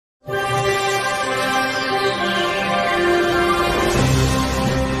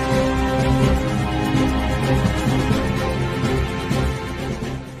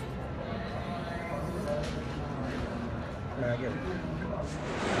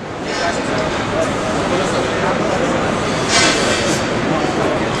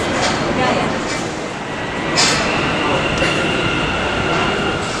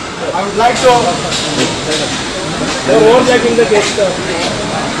to. You're overtaking the guest.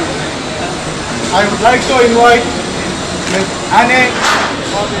 I would like to invite Ms. Anne.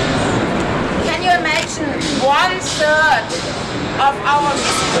 Can you imagine 1/3 of our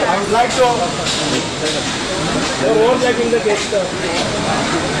visitors? I would like to. You're overtaking the guest.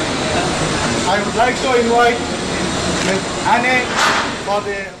 I would like to invite Ms. Anne for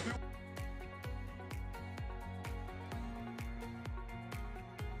the.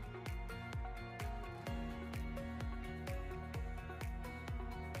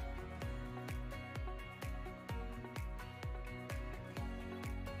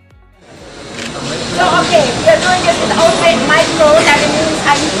 So okay, we are doing this without micro, that means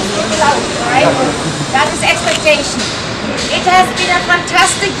I need to speak loud, right? That is expectation. It has been a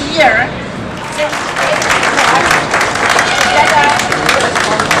fantastic year since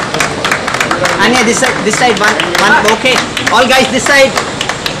Anya, this side, one, okay. All guys, this side.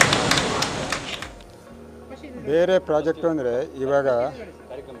 ಬೇರೆ project ಅಂದರೆ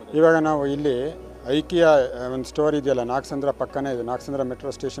ಇವಾಗ ನಾವು ಇಲ್ಲಿ IKEA ಒಂದು store ಇದೆಯಲ್ಲ ನಾಗಸಂದ್ರ ಪಕ್ಕನೇ ಇದೆ, Nagasandra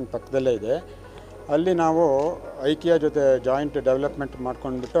metro station ಪಕ್ಕದಲ್ಲೇ ಇದೆ. ಅಲ್ಲಿ ನಾವು ಐಕಿಯಾ ಜೊತೆ ಜಾಯಿಂಟ್ ಡೆವಲಪ್ಮೆಂಟ್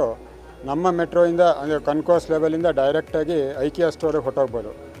ಮಾಡ್ಕೊಂಡ್ಬಿಟ್ಟು ನಮ್ಮ ಮೆಟ್ರೋಯಿಂದ ಅಂದರೆ ಕನ್ಕೋಸ್ ಲೆವೆಲಿಂದ ಡೈರೆಕ್ಟಾಗಿ ಐಕಿಯಾ ಸ್ಟೋರಿಗೆ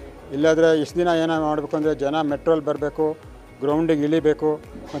ಹೊಟ್ಟೋಗ್ಬೋದು. ಇಲ್ಲಾದರೆ ಇಷ್ಟು ದಿನ ಏನೋ ಮಾಡಬೇಕು ಅಂದರೆ ಜನ ಮೆಟ್ರೋಲ್ಲಿ ಬರಬೇಕು, ಗ್ರೌಂಡಿಗೆ ಇಳಿಬೇಕು,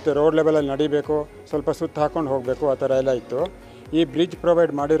 ಮತ್ತು ರೋಡ್ ಲೆವೆಲಲ್ಲಿ ನಡಿಬೇಕು, ಸ್ವಲ್ಪ ಸುತ್ತ ಹಾಕ್ಕೊಂಡು ಹೋಗಬೇಕು, ಆ ಥರ ಎಲ್ಲ ಇತ್ತು. ಈ ಬ್ರಿಡ್ಜ್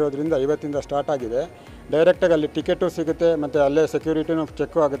ಪ್ರೊವೈಡ್ ಮಾಡಿರೋದ್ರಿಂದ ಇವತ್ತಿಂದ ಸ್ಟಾರ್ಟ್ ಆಗಿದೆ. ಡೈರೆಕ್ಟಾಗಿ ಅಲ್ಲಿ ಟಿಕೆಟು ಸಿಗುತ್ತೆ, ಮತ್ತು ಅಲ್ಲೇ ಸೆಕ್ಯೂರಿಟಿನೂ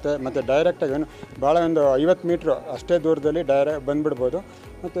ಚೆಕ್ಕು ಆಗುತ್ತೆ, ಮತ್ತು ಡೈರೆಕ್ಟಾಗಿ ಭಾಳ ಒಂದು 50 ಮೀಟ್ರು ಅಷ್ಟೇ ದೂರದಲ್ಲಿ ಬಂದುಬಿಡ್ಬೋದು.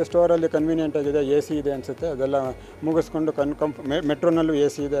 ಮತ್ತು ಸ್ಟೋರಲ್ಲಿ ಕನ್ವೀನಿಯೆಂಟ್ ಆಗಿದೆ, ಎ ಸಿ ಇದೆ ಅನಿಸುತ್ತೆ. ಅದೆಲ್ಲ ಮುಗಿಸ್ಕೊಂಡು ಮೆಟ್ರೋನಲ್ಲೂ ಎ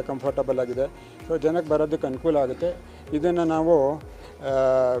ಸಿ ಇದೆ, ಕಂಫರ್ಟಬಲ್ ಆಗಿದೆ. ಸೊ ಜನಕ್ಕೆ ಬರೋದಕ್ಕೆ ಅನುಕೂಲ ಆಗುತ್ತೆ. ಇದನ್ನು ನಾವು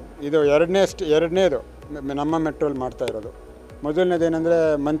ಇದು ಎರಡನೇದು ನಮ್ಮ ಮೆಟ್ರೋಲ್ಲಿ ಮಾಡ್ತಾ ಇರೋದು. ಮೊದಲನೇದೇನೆಂದರೆ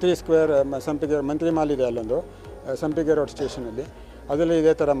ಮಂತ್ರಿ ಸ್ಕ್ವೇರ್ ಸಂಪಿಗೆ ಮಂತ್ರಿ ಮಾಲ್ ಇದೆ ಅಲ್ಲೊಂದು ಸಂಪಿಗೆ ರೋಡ್ ಸ್ಟೇಷನಲ್ಲಿ, ಅದರಲ್ಲಿ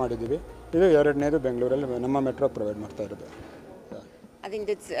ಇದೇ ಥರ ಮಾಡಿದ್ದೀವಿ. ಇದು ಎರಡನೇದು ಬೆಂಗಳೂರಲ್ಲಿ ನಮ್ಮ ಮೆಟ್ರೋ ಪ್ರೊವೈಡ್ ಮಾಡ್ತಾ ಇರೋದು. I think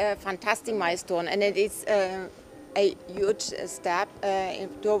that's a fantastic milestone, and it is a huge step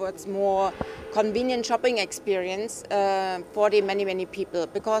towards more convenient shopping experience for the many people,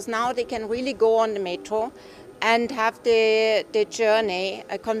 because now they can really go on the metro and have the journey,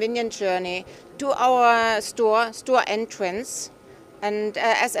 a convenient journey to our store entrance. And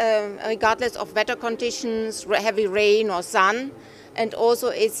regardless of weather conditions, heavy rain or sun, and also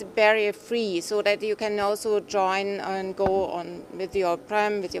it's barrier free, so that you can also join and go on with your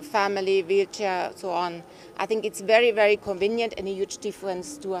pram, with your family, wheelchair, so on. I think it's very convenient and a huge difference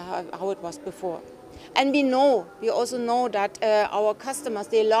to how it was before. And we also know that our customers,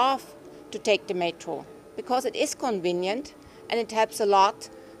 they love to take the metro because it is convenient and it helps a lot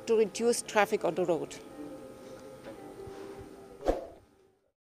to reduce traffic on the road.